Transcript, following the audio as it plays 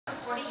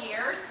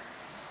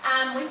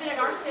We've been at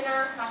our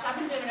center, gosh, I've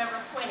been doing it over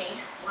 20.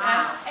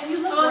 Wow. So, And you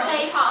look I won't great.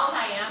 tell you how old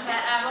I am, but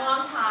a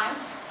long time.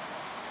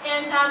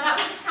 And that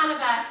was just kind of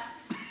a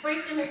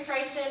brief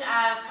demonstration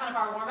of kind of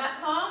our warm-up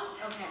songs.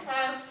 Okay. So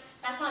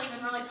that's not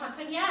even really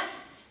pumping yet.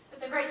 But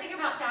the great thing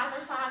about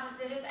Jazzercise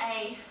is it is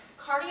a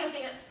cardio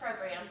dance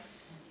program.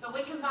 But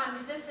we combine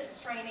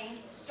resistance training,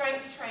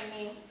 strength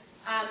training,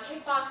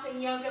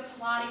 kickboxing, yoga,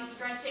 Pilates,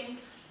 stretching,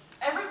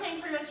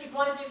 everything pretty much you'd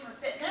want to do for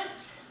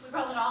fitness. We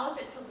roll it all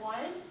up into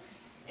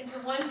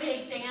one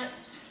big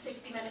dance,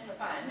 60 minutes of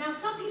fun. Now,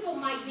 some people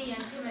might be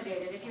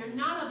intimidated. If you're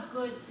not a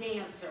good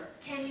dancer,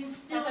 can you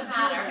still Doesn't do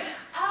matter. this?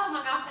 Oh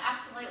my gosh,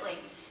 absolutely.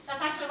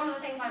 That's actually one of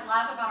the things I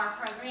love about our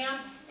program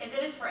is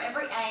it is for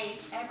every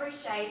age, every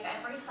shape,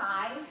 every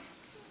size.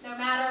 No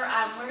matter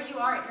where you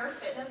are at your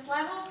fitness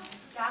level,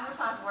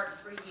 Jazzercise works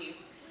for you.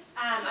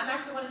 I'm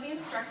actually one of the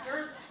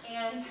instructors,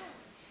 and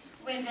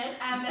Wyndon.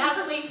 But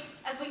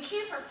as we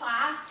cue for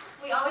class,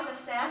 we always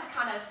assess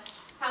kind of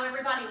how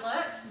everybody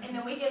looks, and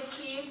then we give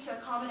cues to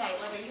accommodate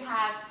whether you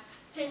have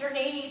tender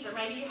knees or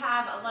maybe you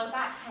have a low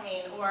back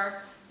pain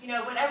or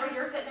whatever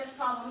your fitness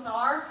problems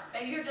are.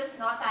 Maybe you're just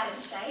not that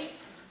in shape.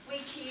 We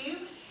cue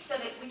so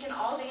that we can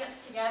all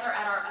dance together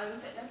at our own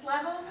fitness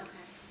level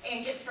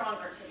and get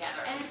stronger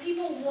together. And if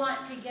people want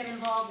to get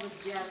involved with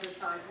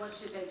Jazzercise, what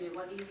should they do?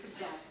 What do you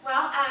suggest?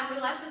 Well, we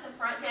left at the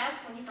front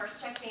desk when you first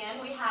checked in.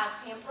 We have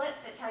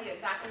pamphlets that tell you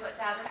exactly what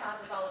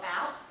Jazzercise is all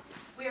about.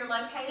 We are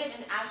located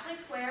in Ashley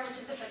Square, which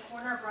is at the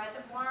corner of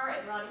Reservoir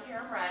and Rodney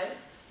Parham Road.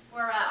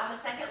 We're on the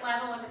second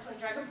level in between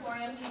Drug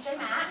Emporium, TJ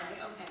Maxx.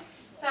 Okay.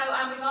 So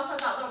we've also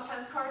got little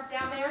postcards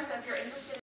down there, so if you're interested